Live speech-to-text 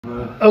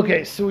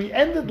Okay, so we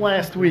ended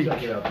last week.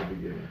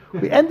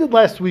 We ended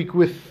last week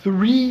with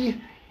 3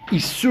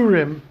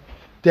 isurim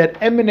that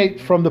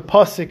emanate from the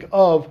pasuk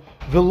of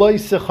V'lo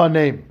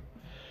sechanem,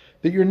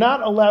 that you're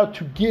not allowed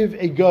to give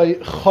a guy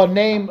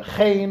chanem,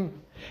 chaim,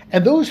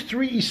 and those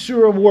 3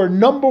 isurim were: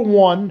 number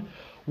 1,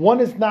 one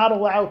is not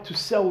allowed to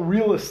sell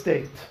real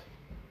estate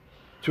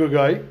to a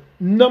guy.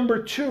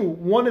 Number 2,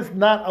 one is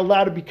not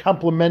allowed to be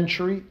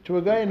complimentary to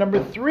a guy. And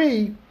number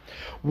 3,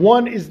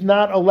 one is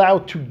not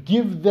allowed to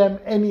give them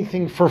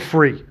anything for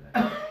free.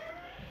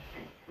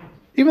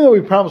 Even though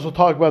we promise we'll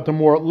talk about them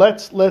more,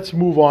 let's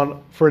move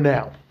on for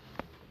now.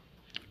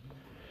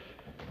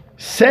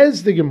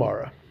 Says the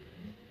Gemara.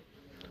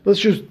 Let's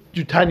just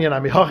do Tanya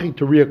Namihachi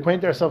to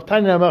reacquaint ourselves.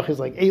 Tanya Namihachi is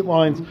like 8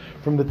 lines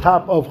from the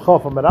top of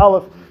Chaf Amud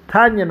Aleph.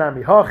 Tanya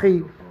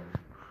Namihachi.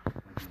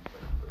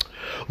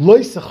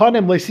 One is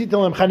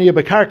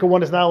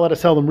not allowed to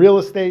sell them real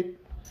estate.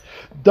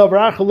 One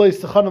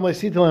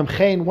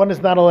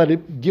is not allowed to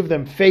give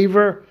them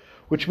favor,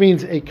 which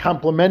means a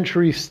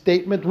complimentary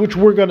statement, which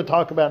we're going to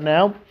talk about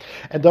now.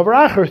 And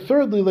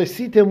thirdly, one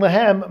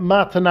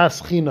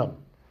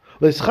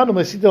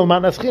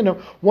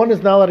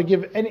is not allowed to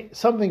give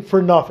something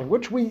for nothing,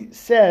 which we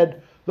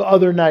said the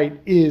other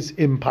night is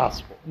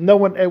impossible.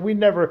 We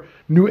never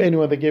knew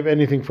anyone that gave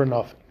anything for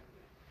nothing.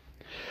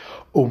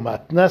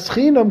 That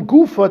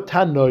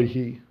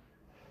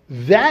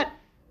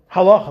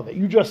halacha that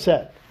you just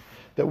said,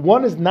 that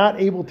one is not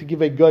able to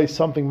give a guy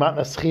something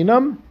matnas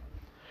chinam,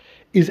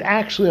 is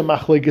actually a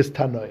machlekes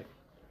tanoi.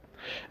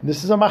 And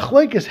this is a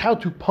machlekes how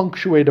to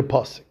punctuate a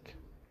pasuk.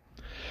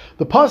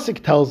 The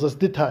pasuk tells us,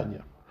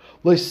 Ditanya,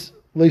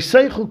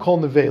 leiseichel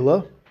kol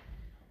nevela,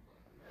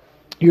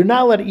 you're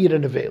not allowed to eat a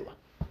nevela.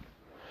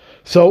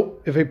 So,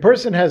 if a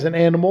person has an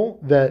animal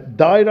that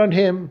died on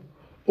him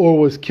or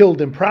was killed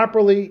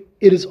improperly,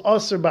 it is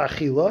aser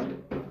ba'achila,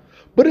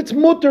 but it's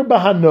mutter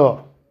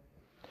b'hana.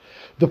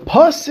 The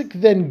pasuk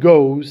then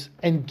goes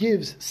and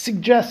gives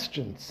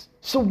suggestions.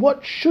 So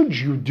what should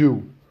you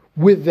do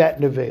with that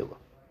nevela?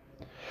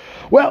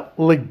 Well,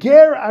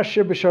 leger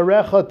asher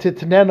b'sharecha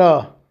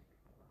titnena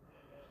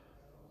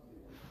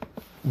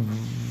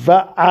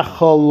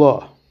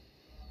va'achala.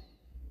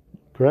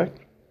 Correct?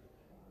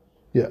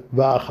 Yeah,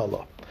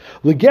 va'achala.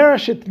 Leger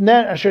asher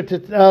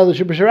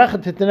b'sharecha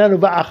titnena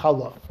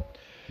va'achala.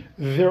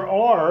 There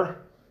are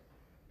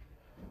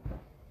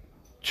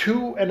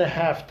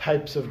 2.5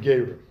 types of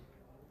gerim.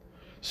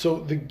 So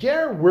the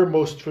ger we're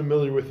most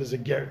familiar with is a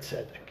ger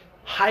tzedek,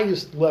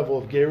 highest level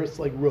of ger. It's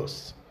like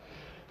rus.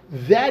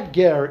 That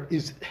ger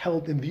is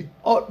held in the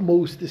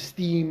utmost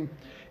esteem.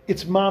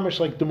 It's mamish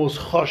like the most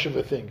chosh of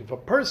a thing. If a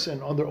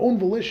person on their own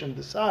volition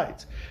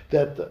decides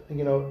that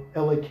elekecha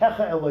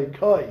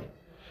elekai,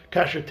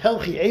 kasher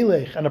telchi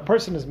elech, and a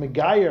person is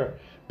megayer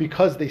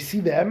because they see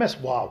the emes,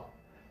 wow,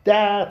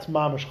 that's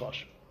mamish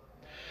chosh.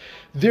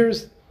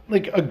 There's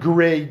like a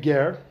gray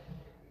ger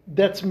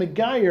that's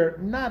megayer,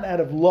 not out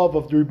of love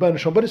of the Rebbeinu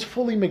Shalom, but is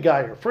fully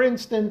megayer. For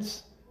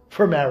instance,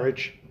 for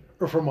marriage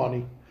or for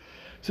money.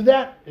 So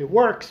that, it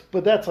works,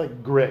 but that's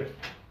like gray.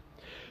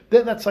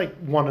 Then that's like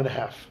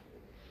 1.5.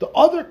 The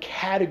other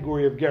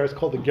category of ger is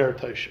called the ger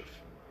taishiv,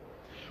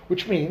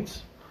 which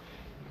means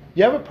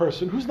you have a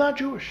person who's not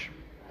Jewish,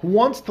 who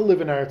wants to live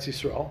in Eretz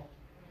Yisrael.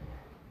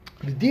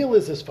 The deal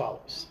is as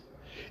follows.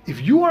 If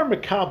you are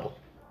mekabel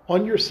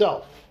on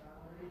yourself,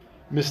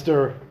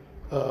 Mr.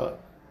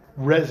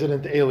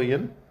 Resident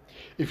alien,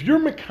 if you're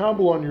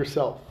mekabel on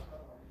yourself,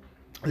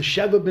 the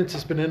Sheva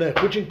Mitzvahs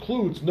B'neinech, which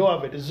includes no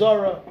Avodah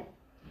Zarah,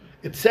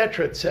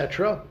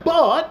 etc.,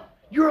 but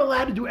you're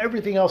allowed to do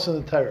everything else in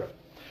the Torah.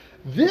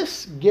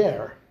 This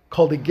ger,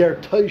 called a ger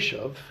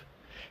toishav,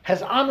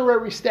 has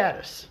honorary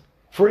status.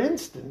 For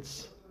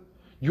instance,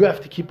 you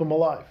have to keep him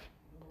alive.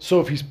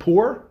 So if he's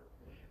poor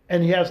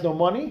and he has no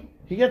money,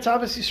 he gets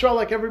Avos Yisrael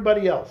like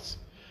everybody else,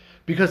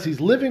 because he's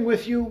living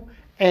with you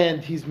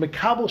and he's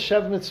mekabel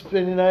Sheva Mitzvahs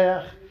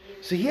B'neinech,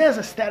 so he has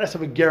a status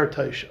of a ger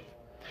toishav.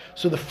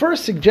 So the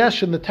first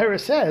suggestion the Torah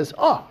says,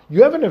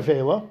 you have an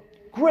avela,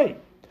 great.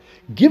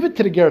 Give it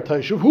to the ger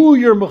toishav, who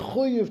you're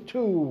mechuyev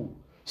to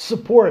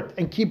support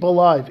and keep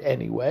alive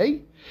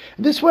anyway.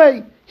 And this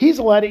way, he's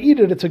allowed to eat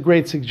it. It's a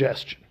great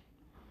suggestion.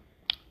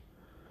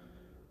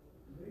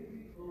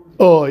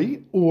 Or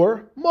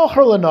mocher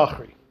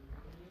lanachri,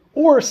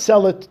 or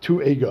sell it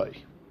to a guy.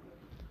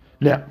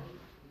 Now,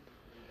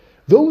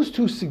 those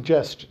 2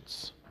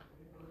 suggestions,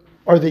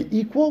 are they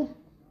equal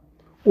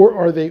or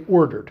are they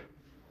ordered?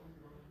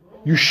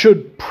 You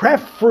should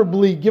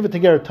preferably give it to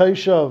ger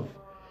toishav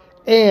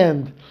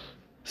and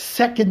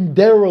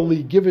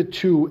secondarily give it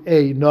to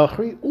a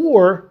nachri,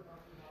 or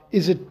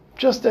is it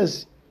just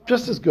as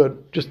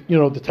good? Just,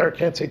 the Torah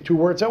can't say 2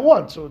 words at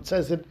once, so it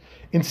says it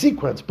in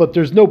sequence, but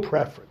there's no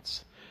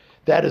preference.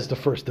 That is the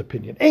first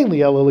opinion. Ainli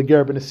ela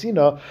leger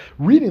b'nesina,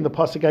 reading the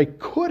pasuk, I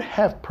could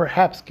have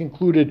perhaps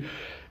concluded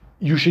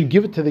you should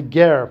give it to the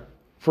ger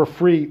for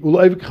free,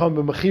 or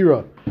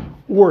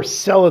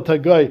sell it to a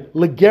guy,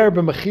 leger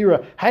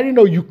b'mechira. How do you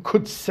know you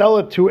could sell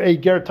it to a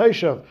ger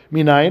taishav?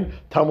 Minayin,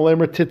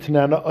 tamalemer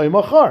titnana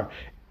oymachar.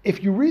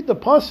 if you read the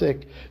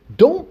pasuk,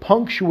 don't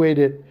punctuate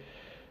it.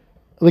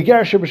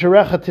 L'ger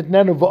sheb'sharecha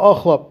titnenu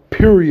v'achla,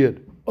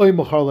 period. Oy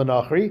machar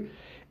l'nachri.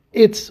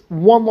 It's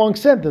one long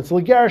sentence.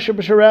 L'ger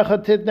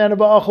sheb'sharecha titnenu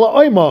v'achla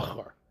oy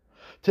machar.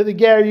 To the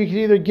ger, you can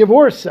either give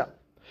or sell.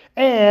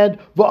 And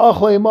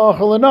v'achla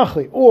machar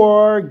l'nachli,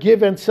 or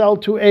give and sell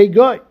to a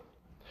guy.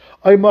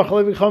 Oy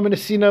machar levicham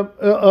v'nesina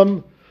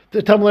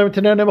how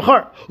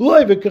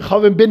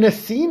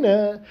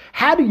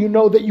do you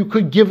know that you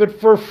could give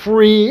it for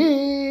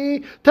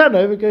free?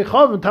 According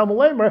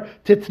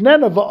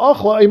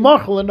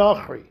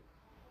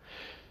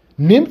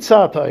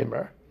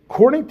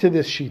to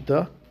this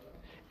shita,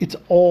 it's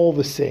all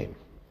the same.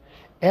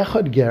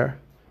 Echad ger,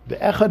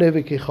 ve'echad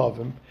evik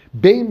echavim,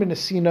 bein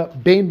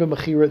b'nesina, bein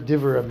b'machira,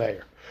 divrei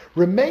Rameir.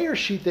 Rameir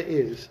shita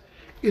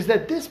is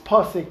that this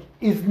pasuk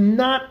is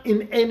not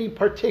in any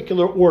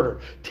particular order.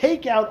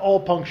 Take out all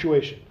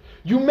punctuation.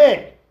 You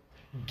may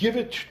give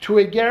it to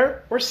a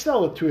ger or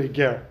sell it to a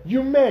ger.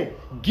 You may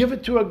give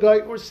it to a guy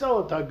or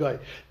sell it to a guy.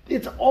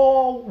 It's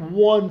all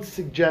one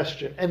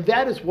suggestion, and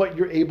that is what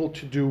you're able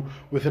to do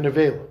with an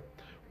avela.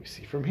 We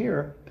see from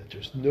here that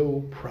there's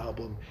no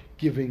problem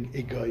giving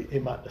a guy a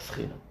matnas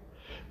chinam.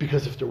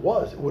 Because if there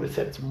was, it would have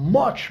said it's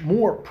much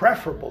more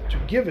preferable to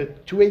give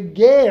it to a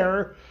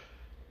ger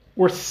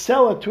or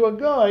sell it to a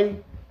guy,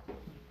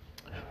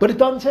 but it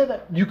doesn't say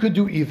that. You could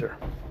do either.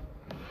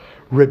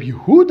 Reb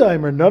Yehuda,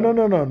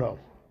 no.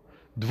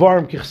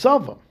 Dvarim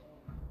kichsavam.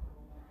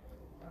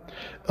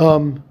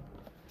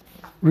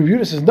 Reb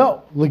Yehuda says,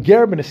 no.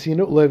 Leger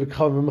b'nesina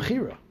ulevikavim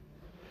mechira.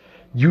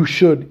 You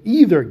should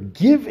either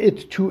give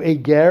it to a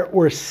ger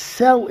or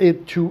sell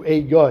it to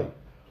a guy.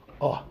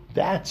 Oh,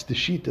 that's the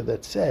shita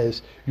that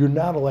says you're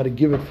not allowed to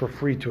give it for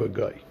free to a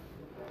guy.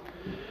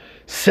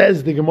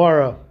 Says the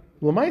Gemara,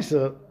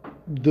 Lamaisa,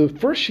 the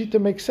first shita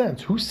makes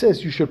sense. Who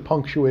says you should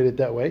punctuate it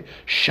that way?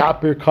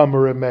 Shapir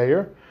kamar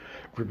Meir.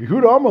 Rabbi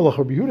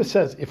Yehuda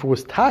says if it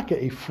was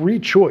taka a free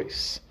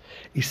choice,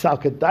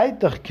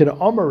 isalkadaitach kid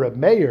amar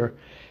Meir,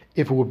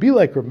 if it would be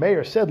like Reb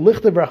Meir said,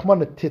 lichtav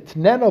rachmana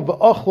titnena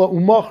v'achla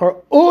umachar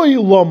oy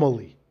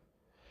lomali.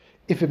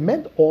 If it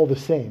meant all the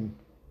same,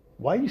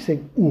 why are you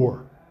saying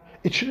or?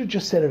 It should have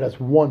just said it as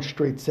one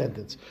straight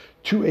sentence.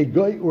 To a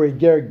guy or a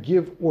ger,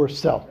 give or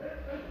sell.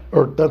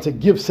 Or don't say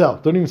give, sell.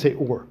 Don't even say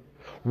or.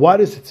 Why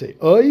does it say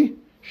oy?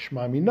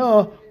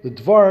 Shmamina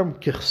l'dvarim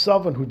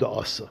kichsavan hu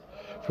da'asa.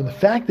 From the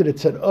fact that it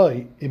said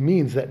oy, it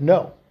means that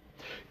no,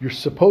 you're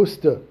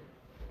supposed to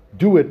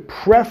do it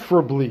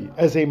preferably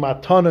as a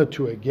matana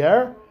to a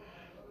ger,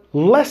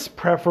 less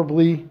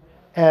preferably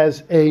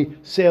as a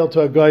sale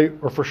to a guy,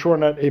 or for sure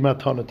not a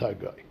matana to a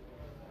guy.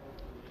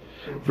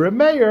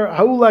 Rameir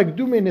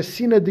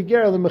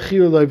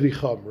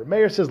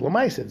says,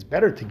 Lamaisa, it's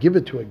better to give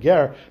it to a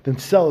ger than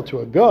sell it to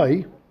a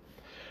guy.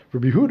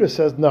 Rabbi Yehuda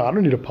says, no, I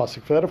don't need a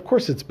pasuk for that. Of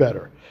course it's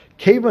better.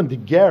 Since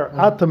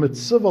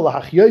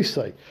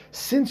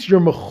you're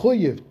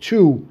mechuyev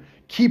to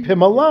keep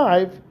him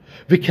alive,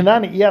 and a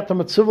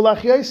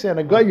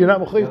guy you're not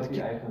mechuyev to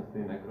keep.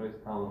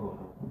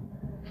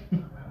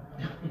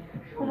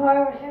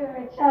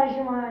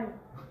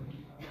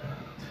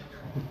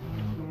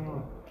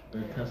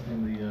 They're testing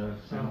the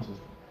sound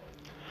system.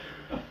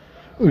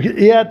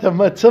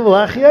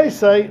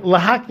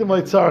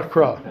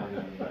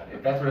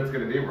 That's what it's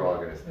going to be, we're all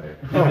going to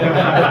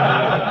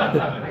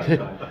say.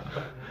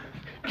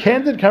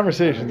 Candid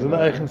conversations in the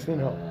Eichenstein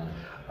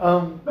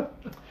home.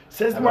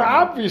 Says more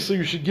obviously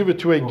you should give it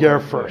to a ger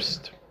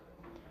first.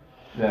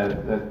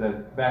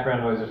 The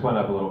background noise just went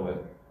up a little bit.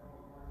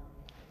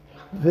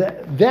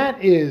 That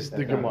is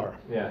the Gemara.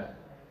 Yeah.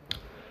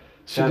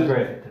 So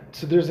great.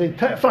 So there's a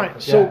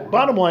fine. So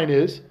bottom line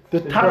is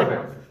the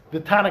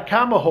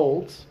Tanakama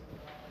holds.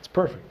 It's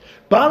perfect.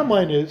 Bottom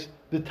line is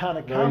the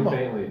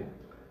Tanakama.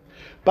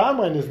 Bottom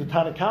line is the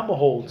Tanakama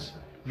holds.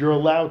 You're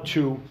allowed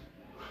to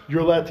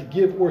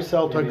give or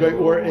sell to a guy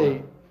or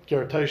a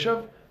ger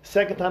taishav.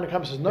 Second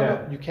Tanakama says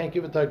no, you can't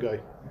give it to a guy,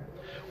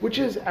 which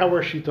is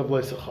our sheet of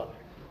leisachon.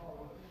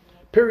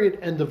 Period.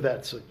 End of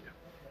that sugya.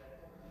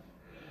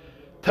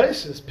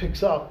 Taisus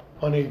picks up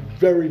on a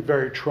very,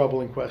 very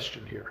troubling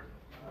question here.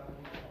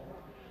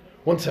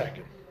 1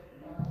 second.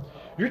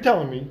 You're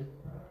telling me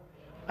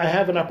I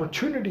have an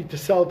opportunity to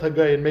sell it to a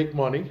guy and make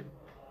money,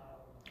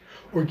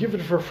 or give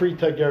it for free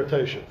to a ger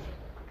taishav.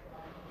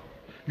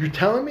 You're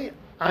telling me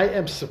I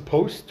am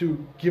supposed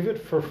to give it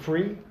for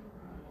free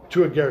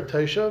to a ger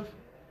taishav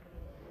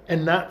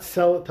and not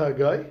sell it to a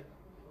guy?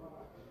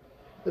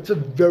 That's a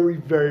very,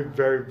 very,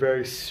 very,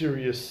 very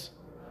serious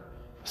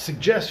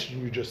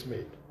suggestion you just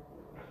made.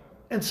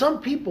 And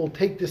some people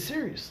take this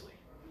seriously.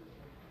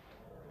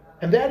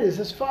 And that is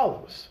as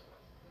follows.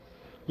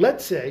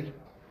 Let's say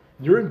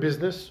you're in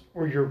business,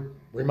 or you're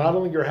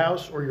remodeling your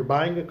house, or you're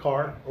buying a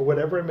car, or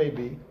whatever it may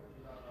be,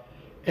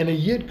 and a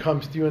yid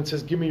comes to you and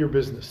says, give me your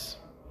business.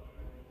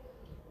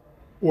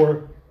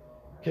 Or,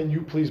 can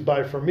you please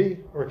buy from me,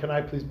 or can I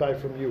please buy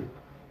from you?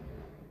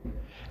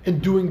 And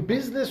doing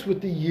business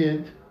with the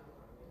yid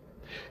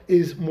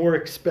is more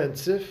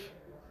expensive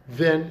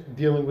than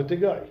dealing with the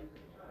guy.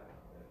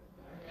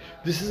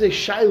 This is a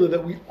shaila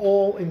that we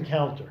all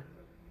encounter.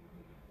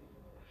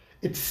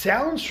 It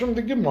sounds from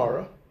the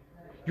Gemara,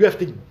 you have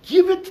to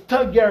give it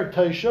to a ger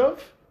taishav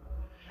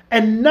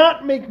and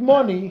not make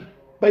money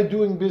by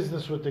doing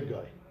business with the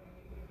guy.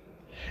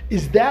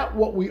 Is that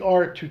what we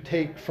are to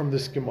take from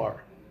this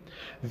Gemara?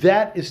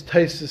 That is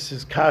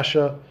Taisus's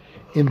kasha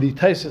in the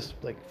Taisus,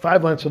 like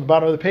 5 lines from the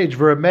bottom of the page,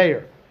 Vera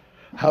Meir.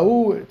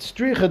 Hau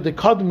stricha de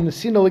kadum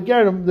nesina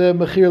legerim the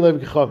mechir lev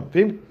gecham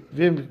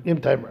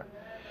vim timer.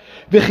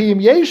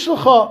 V'chiyim yesh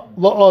lecha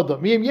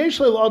la'adam yim yesh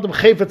la'adam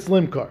chayfetz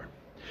limkar.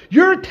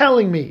 You're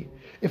telling me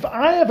if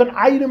I have an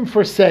item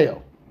for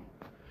sale,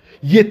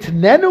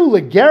 yitnenu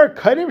leger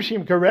kadim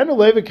shim karenu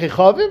lev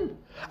gechavim,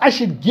 I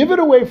should give it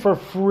away for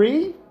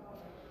free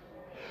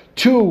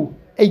to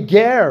a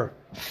ger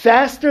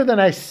faster than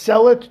I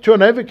sell it to an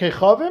eved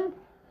kechavim?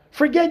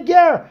 Forget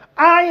ger.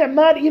 I am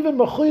not even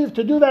mechuyev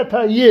to do that to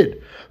a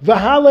yid.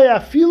 V'halei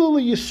afilu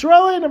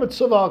liyisrael ein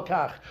mitzvah al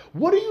kach.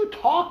 What are you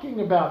talking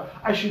about?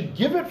 I should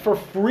give it for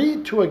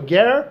free to a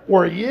ger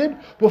or a yid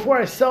before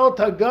I sell it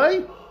to a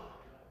guy?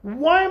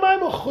 Why am I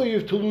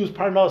mechuyev to lose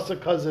parnasa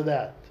because of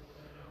that?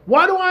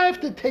 Why do I have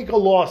to take a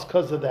loss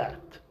because of that?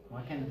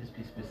 Why can't this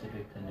be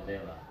specific to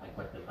Nevela, like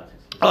what the pasuk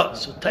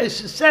says? So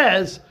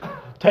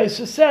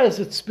Taisa says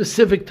it's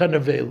specific to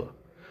Nevela.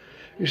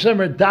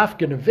 Yishemer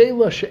dafka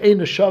Nevela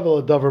she'ena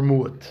shavel adavar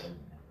muat.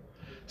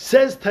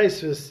 Says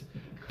Taisa,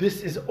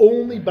 this is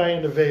only by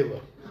a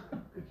Nevela.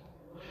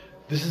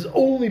 This is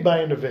only by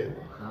a Nevela.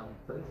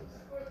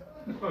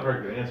 That's not a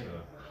very good answer,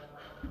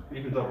 though.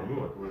 Even davar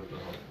muat was the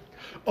whole.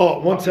 Oh,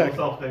 one second.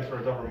 Thanks for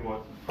a davar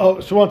muat. Oh,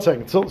 so 1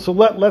 second. So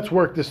let's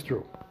work this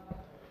through.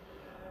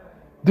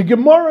 The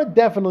Gemara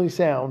definitely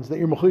sounds that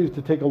you're mechuyev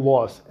to take a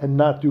loss and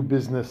not do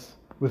business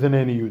with an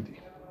any Yehudi.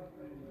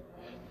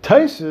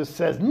 Taisus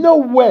says, no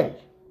way.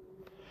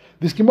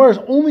 This Gemara is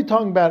only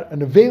talking about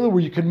an avela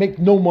where you can make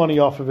no money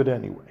off of it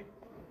anyway.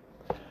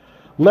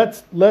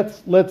 Let's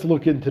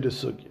look into the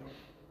sugya.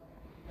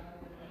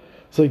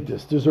 It's like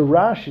this. There's a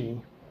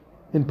Rashi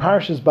in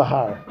Parshas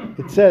Bahar.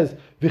 It says,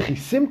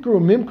 "V'chisimkru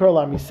mimkar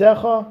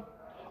lamisecha,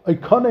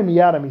 oikone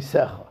miyad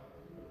amisecha."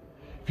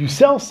 If you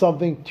sell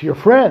something to your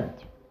friend,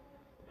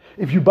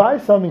 if you buy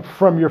something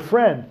from your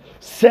friend,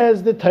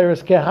 says the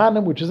Teres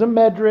Kehanim, which is a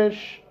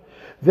medrash,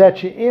 that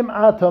she'im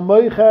ata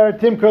moicher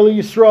timkar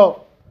liyisrael.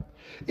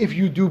 If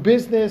you do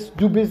business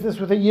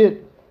with a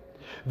yid.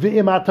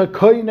 V'im ata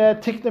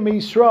koine tikna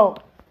miyisrael.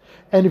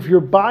 And if you're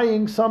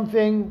buying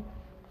something,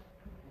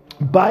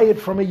 buy it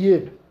from a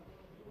yid.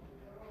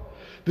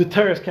 The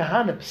Teres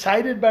Kehanim,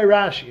 cited by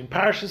Rashi in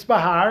Parshas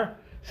Bahar,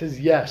 says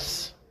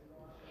yes,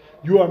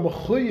 you are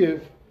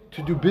mechuyev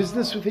to do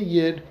business with a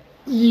yid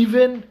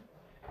even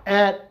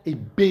at a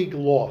big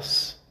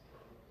loss.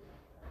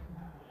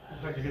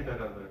 How'd you get that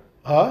out of there?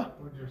 Huh?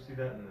 Where'd you see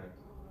that in there?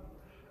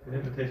 An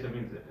invitation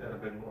means it at a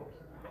big loss.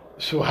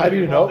 So how do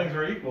you If know? all things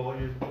are equal,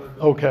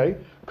 Okay,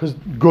 because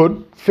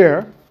good,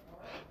 fair.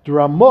 The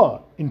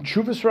Ramah, in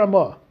Chuvas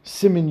Ramah,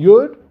 Simin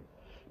Yud,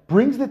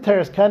 brings the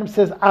Teres Kehanim,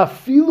 says,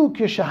 Afilu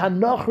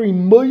kishahanachri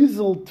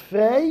moizel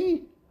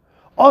tfei,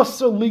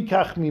 asa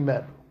likach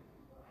mimenu.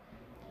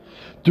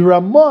 The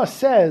Ramah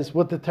says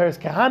what the Teres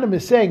Kehanim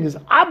is saying is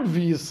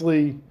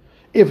obviously,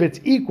 if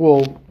it's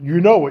equal, you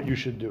know what you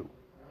should do.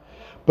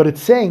 But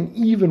it's saying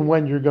even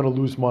when you're going to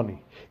lose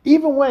money,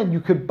 even when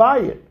you could buy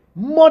it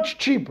much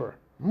cheaper,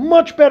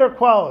 much better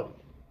quality,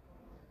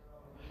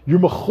 you're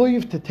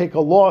mechuyev to take a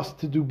loss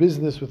to do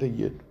business with a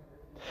yid.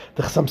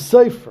 The Chassam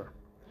Sofer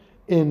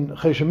in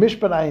Chesed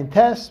Mishpat Ayin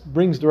Tes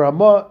brings the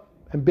Ramah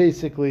and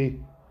basically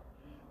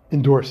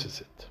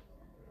endorses it.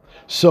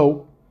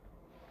 So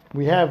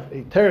we have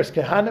a Teres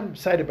Kehanim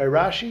cited by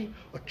Rashi,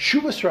 a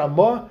Tshuvas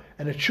Ramah,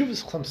 and a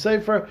Tshuvas Chassam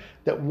Sofer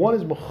that one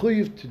is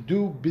mechuyev to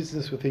do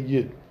business with a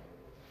yid.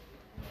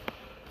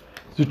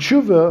 The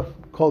tshuva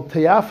called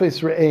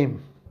Teyafes Re'em,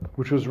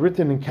 which was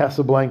written in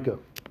Casablanca.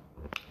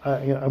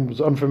 I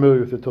was unfamiliar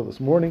with it till this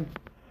morning.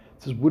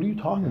 It says, what are you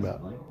talking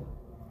about?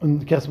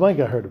 In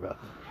Casablanca I heard about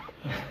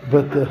it.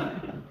 But the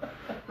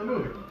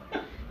movie.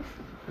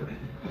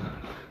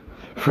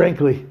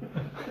 Frankly.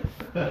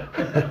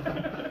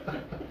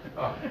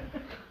 Oh.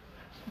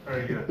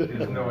 Very good. He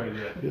has no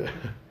idea. Yeah.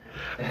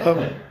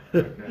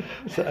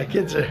 So I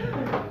can't say.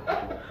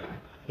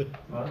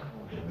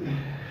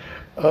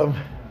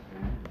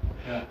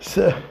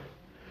 So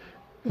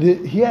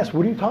he asked,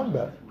 what are you talking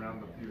about?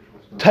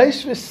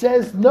 Taisvis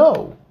says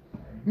no.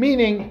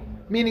 Meaning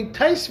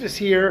Taisvis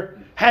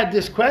here had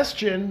this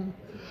question.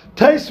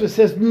 Taisvis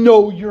says,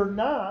 no, you're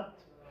not.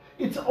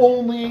 It's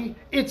only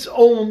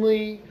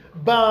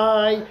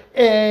by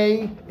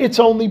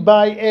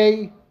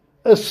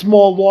a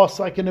small loss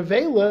like an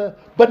Avela,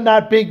 but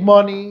not big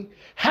money.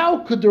 How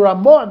could the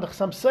Ramah and the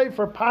Chassam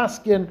Sofer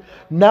paskin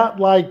not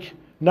like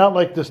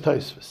this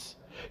Taisvis?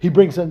 He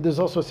brings in, there's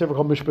also a sefer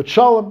called Mishpat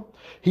Shalom.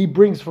 He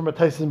brings from a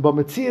Taisus in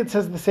Bamitzia, it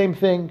says the same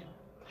thing.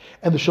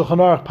 And the Shulchan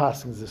Aruch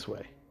paskins this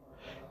way.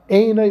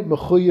 Einay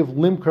mechuyev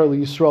limkar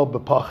liyisrael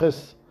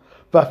bepachas,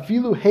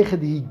 v'afilu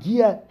hechad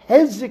higia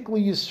hezik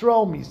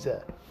liyisrael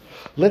miseh.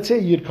 Let's say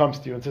a Yid comes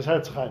to you and says,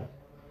 Chaim,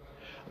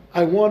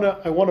 I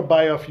wanna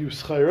buy off you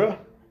schira.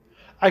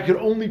 I could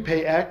only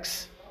pay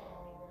X.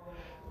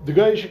 The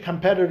Goyish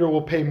competitor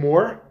will pay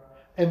more,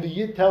 and the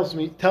Yid tells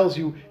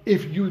you,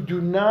 if you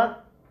do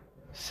not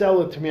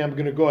sell it to me, I'm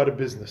going to go out of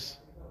business.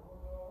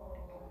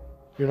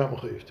 You're not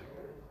mechuyev to.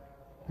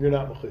 You're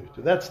not mechuyev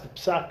to. That's the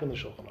psak in the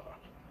Shulchan Aruch.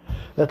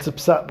 That's the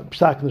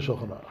psak in the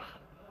Shulchan Aruch.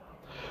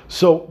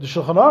 So the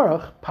Shulchan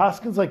Aruch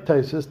paskins like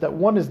Taisus that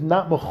one is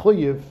not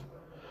mechuyev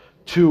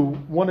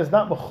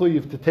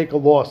to take a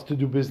loss to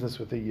do business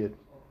with a Yid.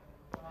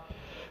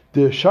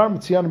 The Shar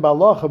Mitzion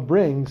Balacha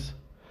brings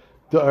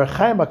the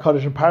Archaim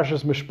HaKadosh in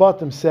Parshas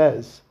Mishpatim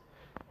says,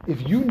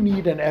 if you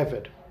need an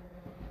Eved,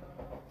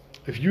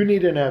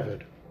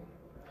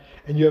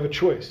 and you have a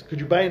choice, could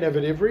you buy an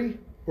Eved Ivri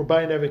or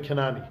buy an Eved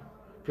Kanani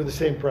for the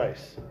same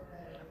price?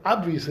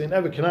 Obviously, an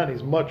Eved Kanani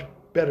is a much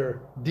better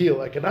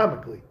deal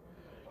economically.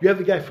 You have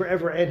the guy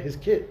forever and his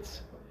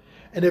kids.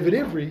 An Eved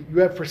Ivri, you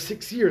have for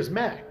 6 years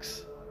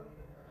max.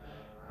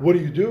 What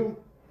do?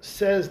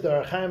 Says the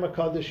Archaim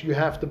HaKadosh, you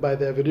have to buy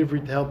the Eved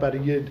Ivri to help out a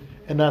Yid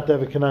and not the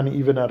Eved Kanani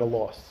even at a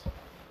loss.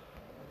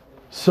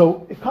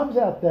 So it comes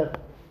out that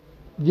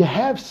you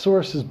have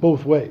sources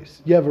both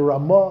ways. You have a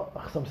Ramah,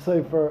 some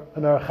Sefer,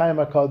 and Archaim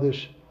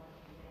HaKadosh,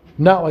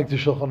 not like the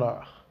Shulchan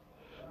Aruch.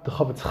 The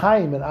Chavetz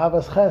Chaim and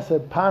Avas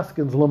Chesed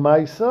paskins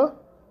Lamaisa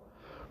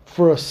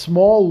for a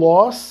small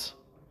loss,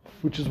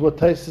 which is what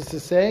Taisus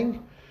is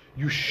saying,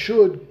 you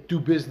should do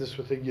business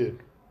with a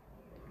Yid.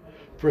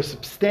 For a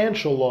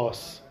substantial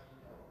loss,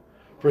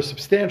 or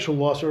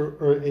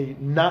a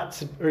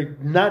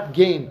not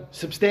gain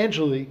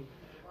substantially,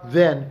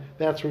 then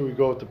that's where we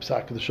go with the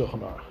psak of the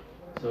Shulchan Aruch.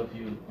 So if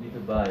you need to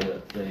buy,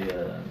 let's say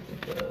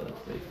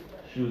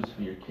shoes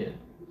for your kid,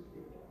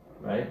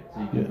 right?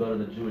 So you can go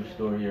to the Jewish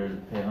store here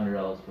and pay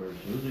 $100 for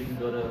shoes, or you can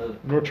go to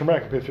North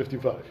Shemrak and pay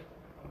 $55.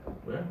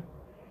 Where?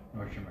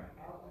 North Shemrak.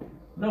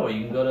 No,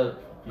 you can go to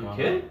your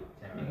kid.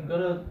 You can go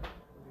to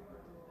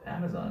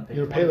Amazon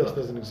and pay. Payless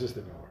doesn't exist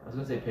anymore. I was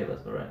going to say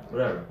Payless, but right,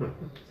 whatever.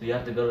 So you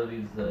have to go to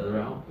these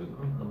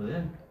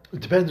within.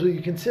 It depends what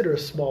you consider a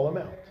small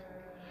amount.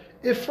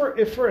 If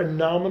for a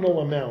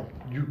nominal amount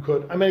you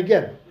could, I mean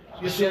again.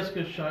 Yes,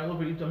 because Shiloh,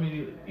 but each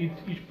person.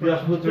 You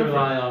have to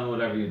rely on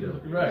whatever you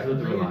do. Right. You have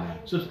to rely on.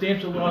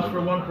 Substantial loss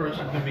for one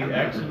person can be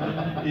X,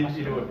 and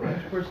each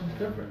person's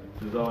different.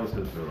 There's always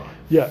to rely.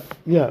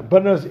 Yeah.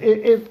 But no,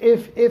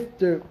 if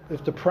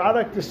the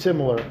product is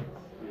similar,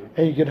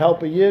 and you can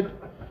help a Yid,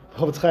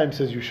 Chavetz Chaim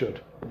says you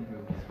should.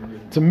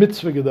 It's a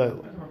mitzvah gedalah.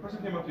 If a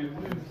person came up to you,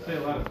 we didn't say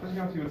a lot. If a person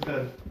came up to you and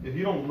said, if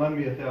you don't lend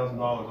me $1,000, I'm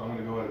going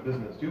to go out of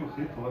business. Do you have a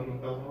chiyuv to lend him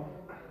 $1,000?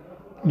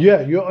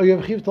 Yeah, you have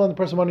a chiyuv to lend the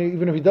person money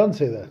even if he doesn't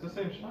say that. It's the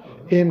same shot.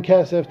 Im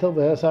kasef tel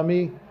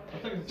v'hasami.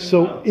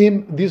 So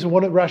these are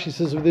Rashi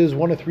says there's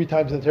 1 or 3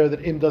 times in the Torah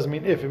that im doesn't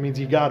mean if, it means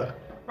you gotta.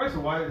 Right,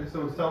 so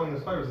selling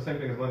this fiber is the same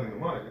thing as lending the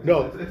money.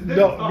 No.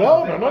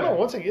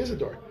 One thing is a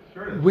door.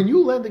 Sure it is. When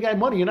you lend the guy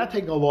money, you're not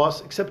taking a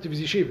loss, except if he's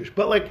yeshivish.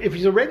 But like if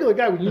he's a regular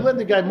guy, when you lend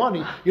the guy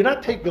money, you're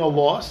not taking a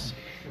loss.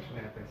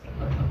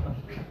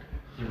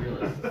 You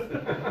realize.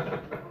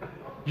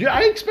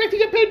 I expect to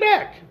get paid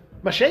back.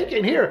 Mashenka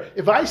in here,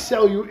 if I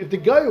sell you, if the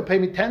guy will pay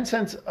me 10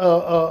 cents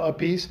a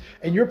piece,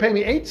 and you're paying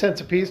me 8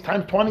 cents a piece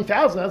times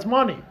 20,000, that's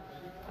money.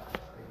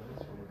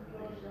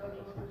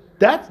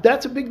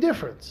 That's a big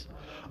difference.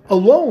 A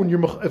loan,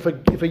 if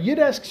a Yid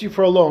asks you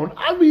for a loan,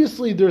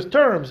 obviously there's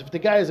terms. If the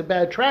guy has a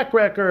bad track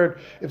record,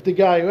 if the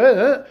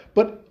guy,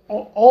 but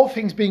all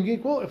things being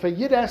equal, if a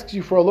Yid asks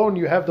you for a loan,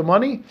 you have the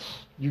money,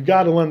 you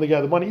got to lend the guy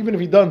the money, even if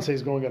he doesn't say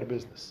he's going out of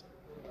business.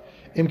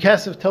 Im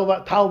kasef tal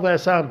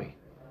v'asami.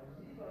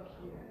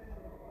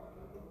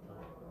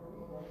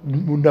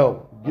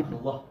 No.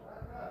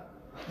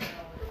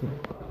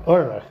 All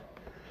right.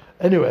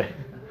 Anyway.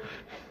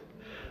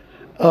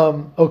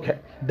 Okay,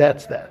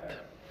 that's that.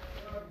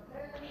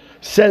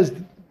 Says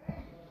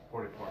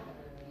 44.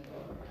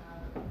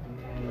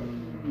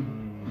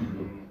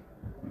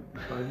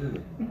 5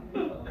 minutes.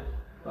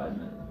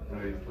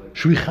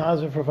 should we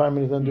chazer for 5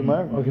 minutes and do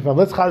Mar? Okay, fine.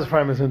 Let's chazer for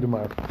 5 minutes and do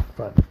Mar.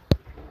 Fine.